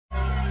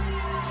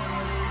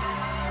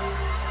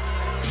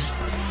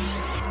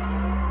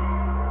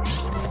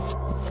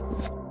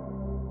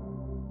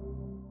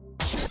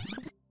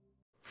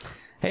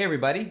Hey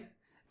everybody,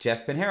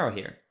 Jeff Pinheiro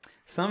here.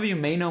 Some of you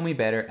may know me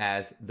better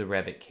as the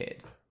Revit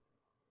Kid.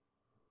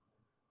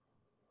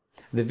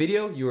 The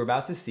video you are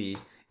about to see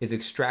is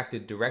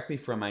extracted directly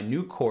from my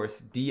new course,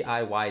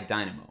 DIY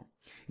Dynamo.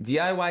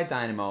 DIY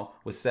Dynamo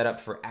was set up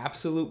for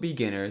absolute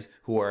beginners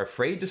who are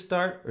afraid to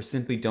start or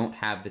simply don't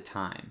have the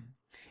time.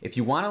 If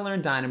you want to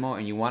learn Dynamo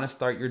and you want to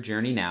start your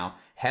journey now,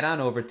 head on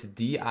over to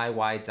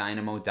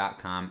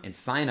DIYDynamo.com and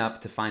sign up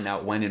to find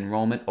out when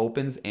enrollment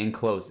opens and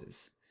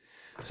closes.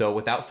 So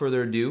without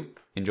further ado,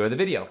 enjoy the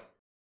video.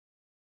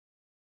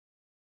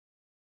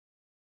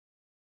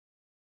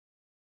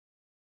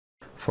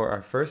 For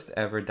our first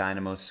ever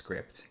Dynamo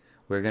script,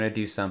 we're going to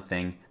do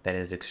something that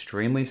is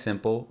extremely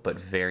simple but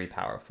very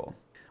powerful.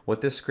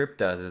 What this script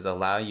does is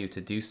allow you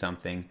to do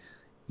something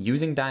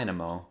using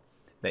Dynamo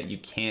that you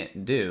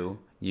can't do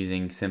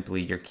using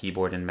simply your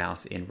keyboard and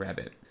mouse in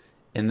Revit.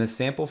 In the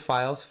sample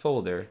files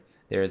folder,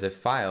 there is a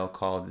file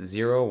called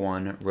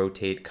 01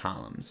 rotate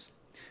columns.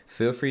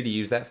 Feel free to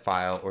use that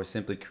file or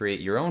simply create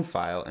your own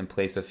file and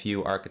place a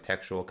few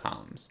architectural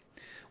columns.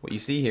 What you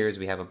see here is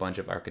we have a bunch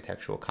of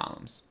architectural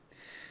columns.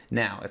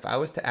 Now, if I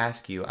was to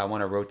ask you, I want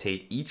to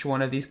rotate each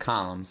one of these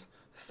columns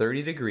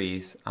 30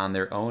 degrees on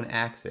their own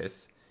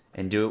axis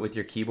and do it with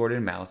your keyboard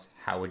and mouse,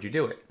 how would you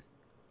do it?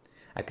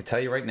 I could tell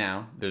you right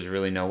now, there's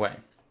really no way.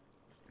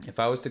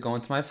 If I was to go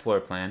into my floor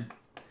plan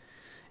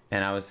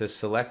and I was to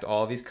select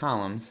all these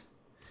columns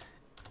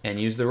and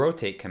use the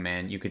rotate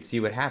command, you could see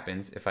what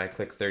happens if I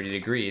click 30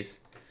 degrees,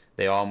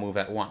 they all move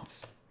at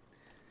once.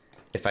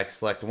 If I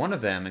select one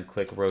of them and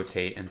click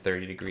rotate and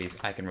 30 degrees,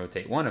 I can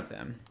rotate one of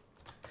them.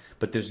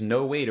 But there's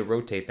no way to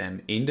rotate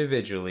them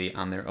individually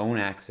on their own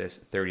axis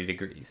 30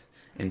 degrees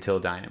until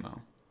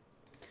Dynamo.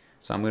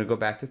 So I'm going to go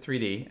back to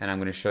 3D and I'm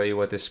going to show you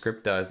what this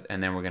script does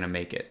and then we're going to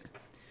make it.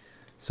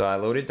 So I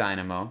loaded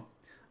Dynamo.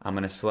 I'm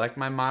going to select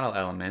my model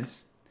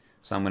elements.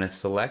 So I'm going to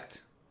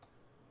select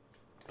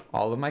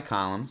all of my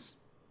columns.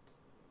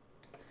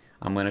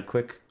 I'm going to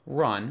click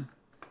run,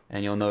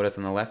 and you'll notice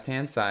on the left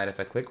hand side,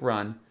 if I click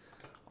run,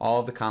 all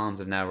of the columns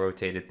have now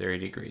rotated 30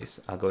 degrees.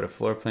 I'll go to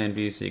floor plan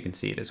view so you can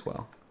see it as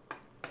well.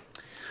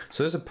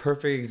 So there's a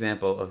perfect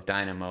example of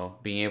Dynamo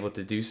being able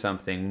to do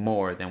something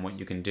more than what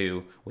you can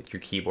do with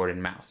your keyboard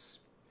and mouse.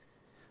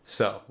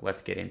 So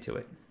let's get into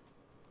it.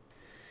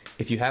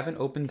 If you haven't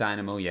opened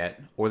Dynamo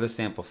yet, or the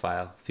sample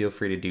file, feel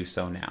free to do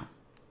so now.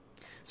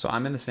 So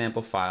I'm in the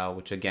sample file,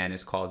 which again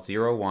is called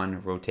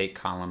 01 rotate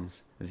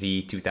columns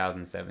v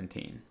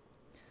 2017.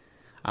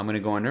 I'm going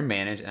to go under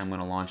manage and I'm going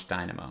to launch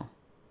Dynamo.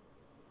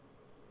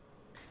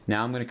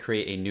 Now I'm going to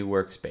create a new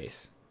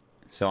workspace.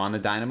 So on the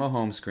Dynamo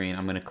home screen,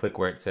 I'm going to click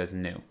where it says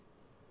new.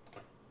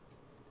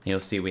 You'll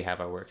see we have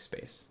our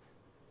workspace.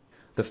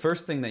 The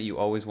first thing that you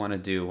always want to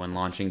do when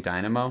launching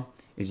Dynamo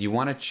is you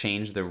want to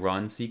change the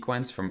run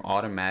sequence from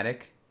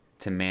automatic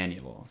to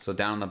manual. So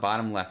down on the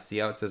bottom left, see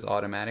how it says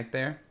automatic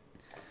there?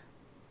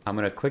 I'm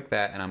going to click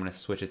that and I'm going to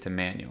switch it to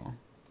manual.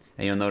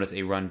 And you'll notice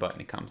a run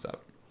button comes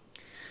up.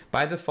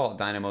 By default,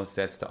 Dynamo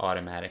sets to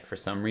automatic for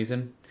some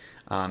reason.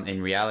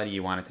 In reality,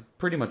 you want it to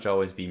pretty much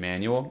always be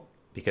manual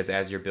because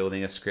as you're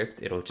building a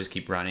script, it'll just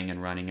keep running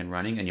and running and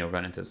running and you'll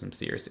run into some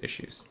serious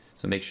issues.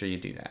 So make sure you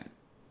do that.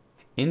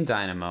 In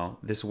Dynamo,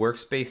 this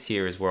workspace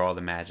here is where all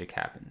the magic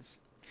happens.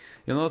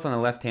 You'll notice on the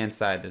left-hand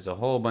side, there's a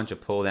whole bunch of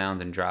pull downs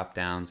and drop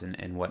downs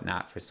and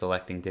whatnot for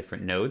selecting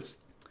different nodes.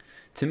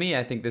 To me,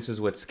 I think this is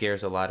what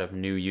scares a lot of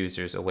new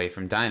users away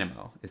from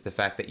Dynamo, is the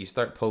fact that you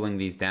start pulling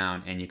these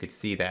down and you could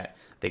see that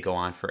they go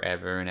on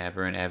forever and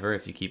ever and ever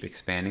if you keep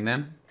expanding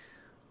them.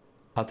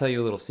 I'll tell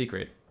you a little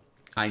secret.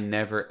 I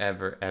never,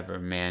 ever, ever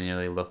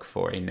manually look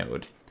for a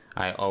node.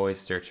 I always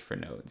search for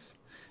nodes.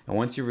 And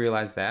once you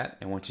realize that,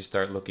 and once you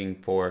start looking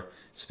for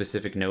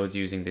specific nodes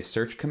using the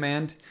search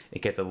command,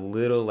 it gets a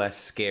little less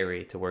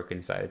scary to work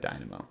inside of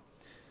Dynamo.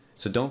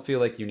 So don't feel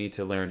like you need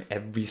to learn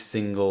every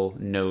single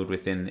node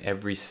within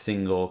every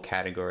single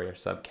category or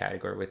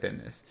subcategory within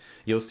this.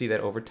 You'll see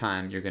that over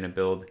time you're going to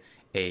build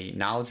a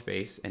knowledge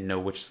base and know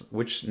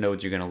which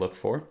nodes you're going to look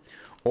for,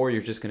 or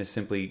you're just going to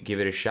simply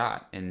give it a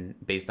shot, and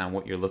based on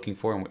what you're looking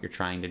for and what you're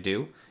trying to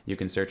do, you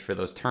can search for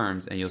those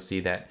terms and you'll see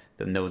that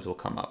the nodes will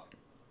come up.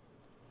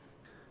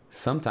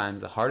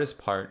 Sometimes the hardest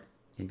part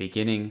in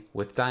beginning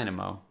with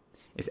Dynamo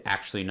is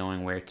actually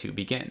knowing where to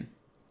begin.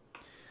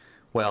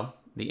 Well,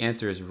 the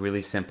answer is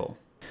really simple.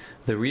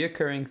 The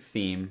reoccurring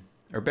theme,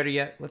 or better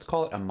yet, let's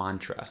call it a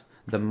mantra.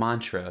 The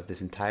mantra of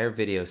this entire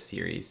video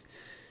series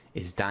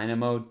is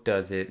Dynamo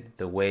does it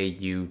the way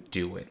you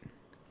do it.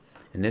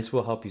 And this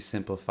will help you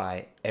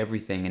simplify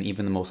everything and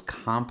even the most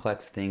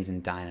complex things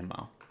in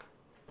Dynamo.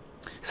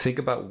 Think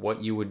about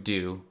what you would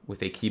do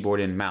with a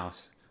keyboard and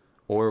mouse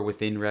or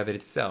within Revit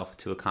itself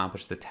to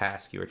accomplish the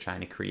task you are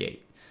trying to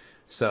create.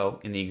 So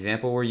in the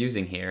example we're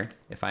using here,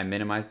 if I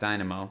minimize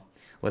Dynamo,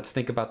 let's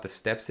think about the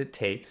steps it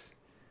takes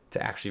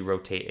to actually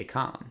rotate a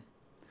column.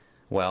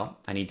 Well,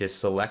 I need to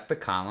select the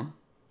column.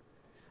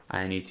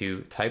 I need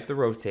to type the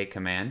rotate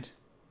command.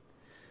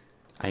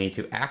 I need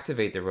to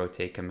activate the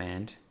rotate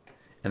command.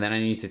 And then I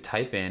need to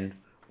type in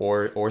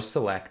or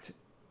select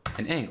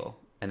an angle.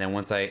 and then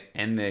once I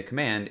end the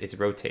command, it's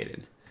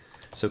rotated.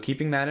 So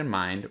keeping that in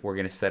mind, we're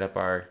going to set up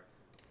our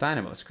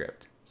Dynamo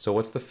script. So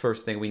what's the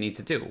first thing we need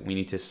to do? We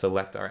need to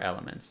select our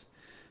elements.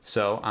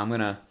 So I'm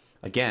going to,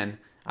 again,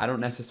 I don't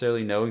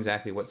necessarily know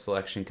exactly what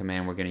selection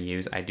command we're going to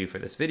use. I do for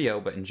this video,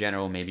 but in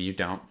general, maybe you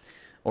don't,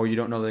 or you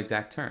don't know the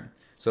exact term.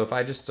 So if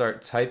I just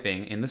start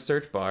typing in the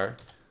search bar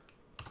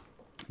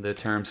the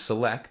term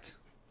select,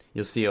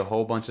 you'll see a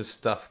whole bunch of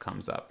stuff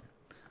comes up.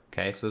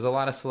 Okay, so there's a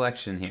lot of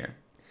selection here.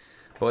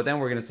 But then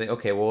we're going to say,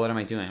 okay, well, what am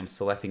I doing? I'm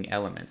selecting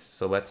elements.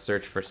 So let's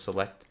search for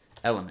select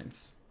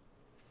elements.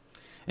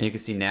 And you can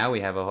see now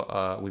we have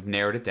we've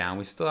narrowed it down.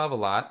 We still have a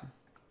lot.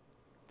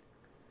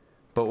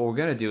 But what we're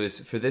going to do is,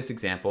 for this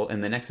example,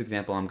 in the next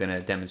example, I'm going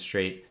to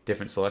demonstrate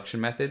different selection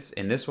methods.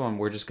 In this one,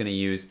 we're just going to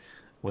use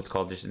what's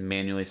called just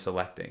manually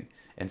selecting.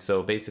 And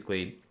so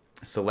basically,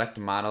 select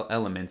model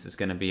elements is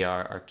going to be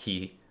our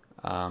key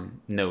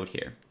node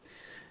here.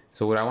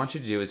 So what I want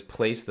you to do is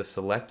place the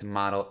select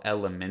model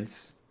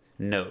elements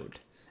node.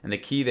 And the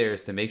key there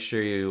is to make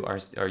sure you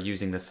are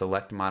using the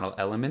select model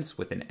elements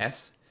with an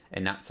S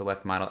and not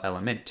select model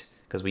element,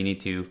 because we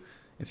need to,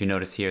 if you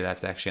notice here,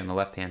 that's actually on the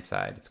left-hand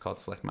side. It's called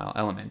select model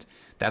element.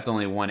 That's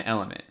only one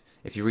element.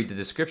 If you read the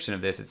description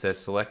of this, it says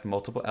select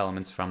multiple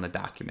elements from the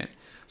document.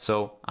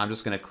 So I'm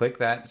just going to click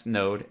that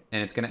node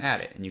and it's going to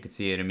add it. And you can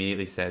see it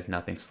immediately says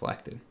nothing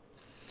selected.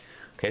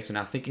 Okay, so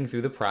now thinking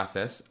through the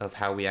process of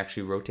how we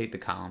actually rotate the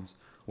columns,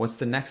 what's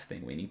the next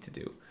thing we need to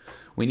do?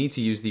 We need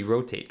to use the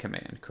rotate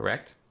command,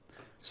 correct?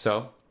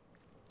 So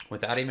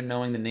without even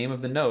knowing the name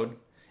of the node,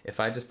 if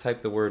I just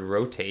type the word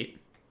rotate,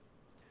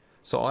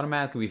 so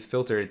automatically we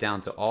filter it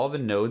down to all the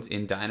nodes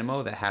in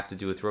Dynamo that have to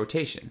do with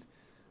rotation.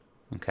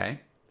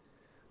 Okay?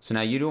 So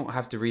now you don't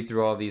have to read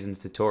through all of these in the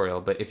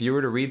tutorial, but if you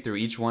were to read through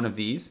each one of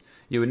these,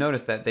 you would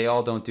notice that they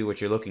all don't do what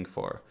you're looking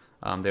for.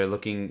 They're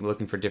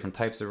looking for different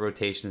types of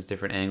rotations,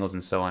 different angles,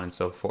 and so on and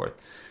so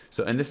forth.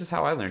 So, and this is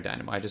how I learned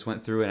Dynamo. I just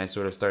went through and I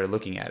sort of started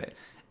looking at it.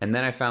 And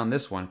then I found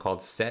this one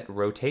called set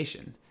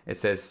rotation. It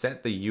says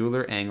set the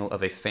Euler angle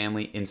of a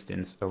family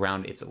instance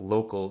around its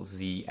local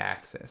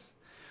z-axis.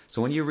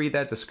 So when you read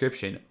that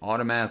description,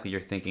 automatically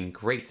you're thinking,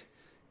 great,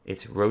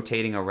 it's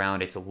rotating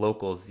around its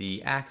local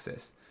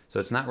z-axis. So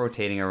it's not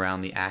rotating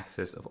around the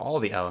axis of all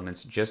the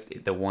elements,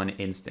 just the one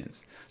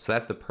instance. So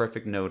that's the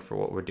perfect node for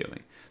what we're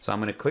doing. So I'm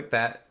going to click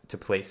that to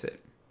place it.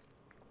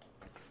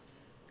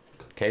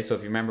 Okay, so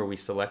if you remember, we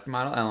select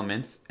model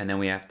elements, and then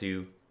we have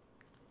to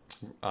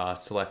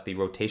select the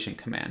rotation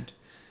command.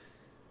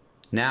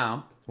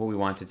 Now, what we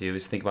want to do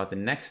is think about the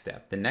next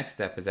step. The next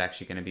step is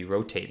actually going to be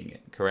rotating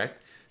it,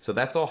 correct? So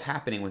that's all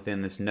happening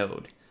within this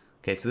node.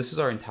 Okay, so this is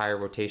our entire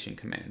rotation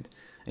command.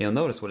 And you'll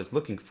notice what it's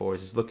looking for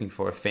is it's looking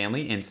for a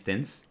family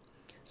instance.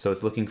 So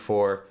it's looking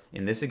for,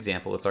 in this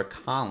example, it's our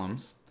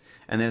columns.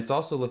 And then it's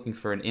also looking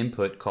for an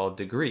input called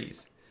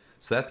degrees.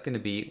 So that's going to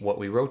be what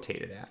we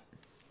rotated at.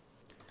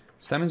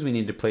 So that means we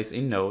need to place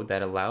a node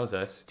that allows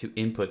us to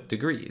input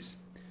degrees.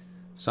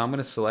 So I'm going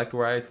to select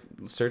where I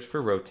search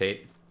for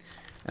rotate,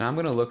 and I'm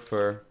going to look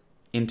for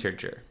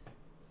integer.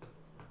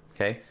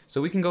 Okay,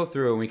 so we can go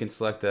through and we can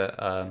select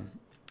a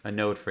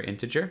node for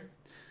integer,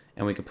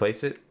 and we can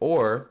place it,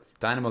 or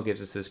Dynamo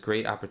gives us this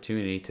great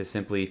opportunity to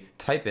simply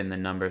type in the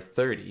number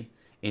 30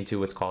 into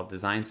what's called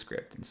design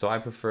script. And so I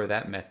prefer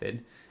that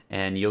method,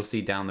 and you'll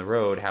see down the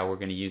road how we're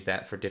going to use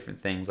that for different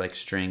things like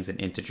strings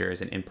and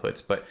integers and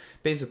inputs. But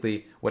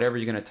basically, whatever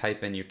you're going to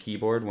type in your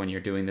keyboard when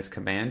you're doing this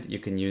command, you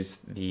can use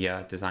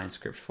the design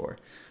script for.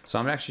 So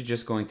I'm actually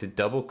just going to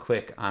double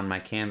click on my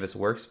Canvas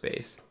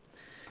workspace,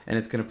 and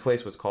it's going to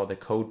place what's called a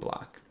code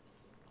block.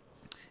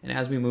 And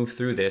as we move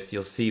through this,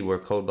 you'll see where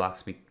code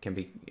blocks can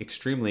be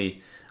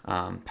extremely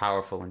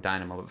powerful in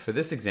Dynamo. But for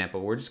this example,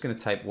 we're just going to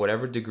type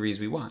whatever degrees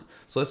we want.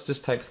 So let's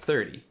just type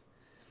 30.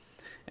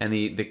 And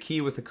the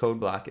key with the code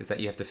block is that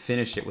you have to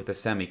finish it with a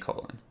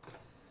semicolon.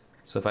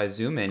 So if I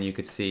zoom in, you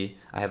could see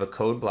I have a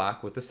code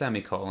block with a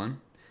semicolon,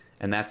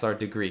 and that's our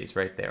degrees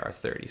right there, our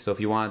 30. So if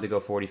you wanted to go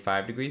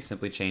 45 degrees,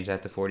 simply change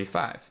that to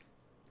 45.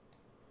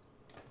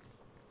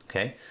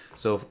 Okay,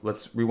 so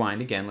let's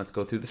rewind again. Let's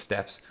go through the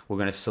steps. We're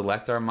going to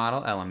select our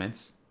model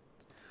elements.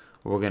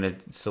 We're going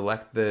to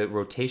select the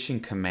rotation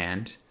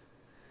command,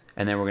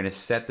 and then we're going to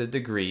set the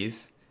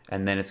degrees,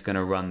 and then it's going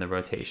to run the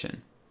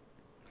rotation.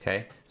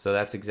 Okay, so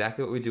that's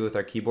exactly what we do with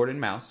our keyboard and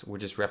mouse. We're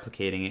just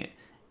replicating it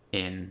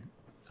in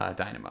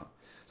Dynamo.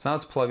 So now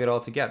let's plug it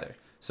all together.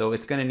 So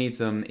it's going to need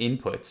some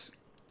inputs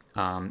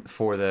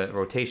for the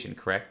rotation,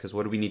 correct? Because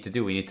what do we need to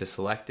do? We need to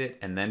select it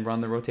and then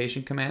run the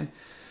rotation command.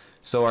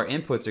 So our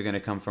inputs are going to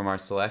come from our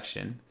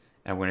selection,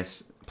 and we're going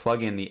to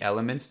plug in the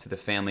elements to the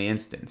family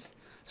instance.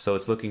 So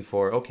it's looking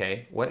for,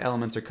 okay, what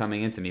elements are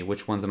coming into me?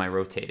 Which ones am I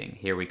rotating?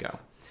 Here we go.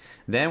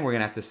 Then we're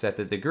going to have to set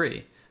the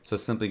degree. So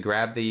simply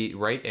grab the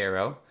right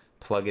arrow,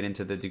 plug it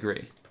into the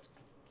degree.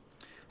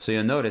 So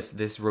you'll notice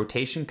this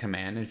rotation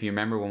command, and if you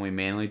remember when we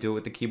manually do it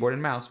with the keyboard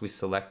and mouse, we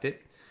select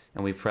it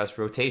and we press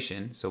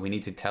rotation. So we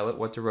need to tell it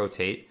what to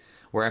rotate.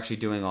 We're actually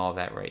doing all of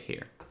that right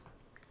here.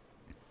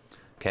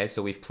 Okay,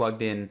 so we've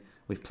plugged in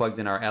We've plugged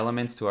in our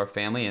elements to our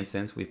family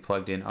instance. We've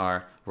plugged in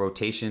our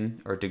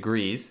rotation or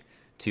degrees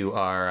to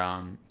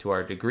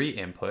our degree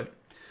input.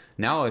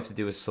 Now all we have to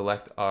do is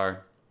select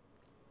our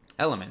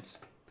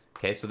elements.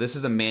 Okay, so this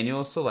is a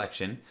manual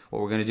selection.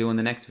 What we're going to do in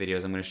the next video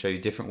is I'm going to show you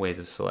different ways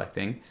of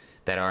selecting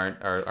that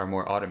are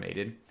more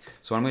automated.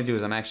 So what I'm going to do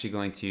is I'm actually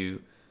going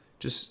to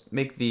just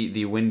make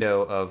the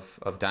window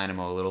of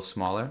Dynamo a little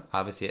smaller.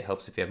 Obviously it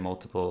helps if you have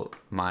multiple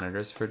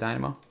monitors for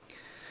Dynamo.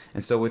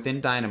 And so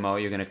within Dynamo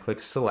you're going to click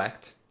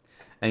select,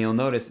 and you'll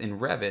notice in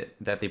Revit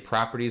that the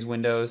properties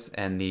windows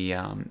and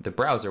the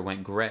browser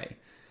went gray.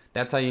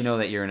 That's how you know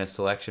that you're in a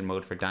selection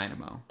mode for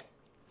Dynamo.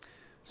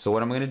 So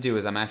what I'm going to do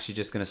is I'm actually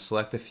just going to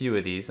select a few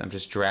of these. I'm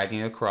just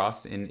dragging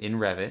across in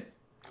Revit.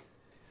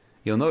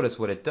 You'll notice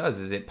what it does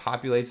is it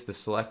populates the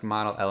select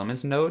model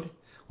elements node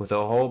with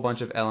a whole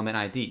bunch of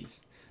element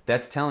IDs.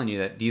 That's telling you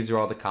that these are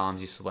all the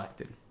columns you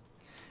selected.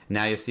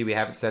 Now you'll see we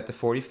have it set to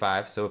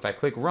 45, so if I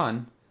click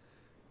run,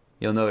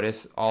 you'll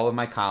notice all of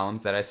my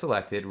columns that I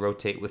selected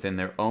rotate within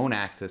their own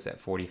axis at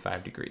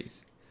 45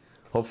 degrees.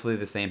 Hopefully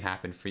the same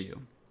happened for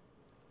you.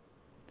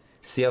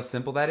 See how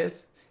simple that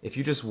is? If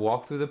you just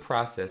walk through the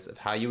process of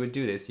how you would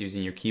do this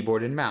using your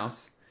keyboard and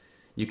mouse,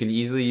 you can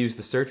easily use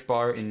the search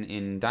bar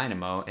in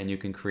Dynamo and you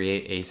can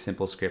create a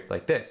simple script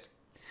like this.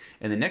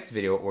 In the next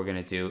video, what we're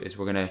going to do is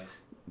we're going to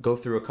go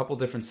through a couple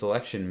different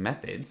selection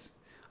methods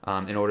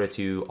in order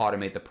to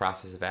automate the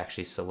process of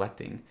actually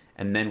selecting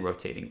and then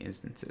rotating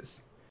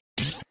instances.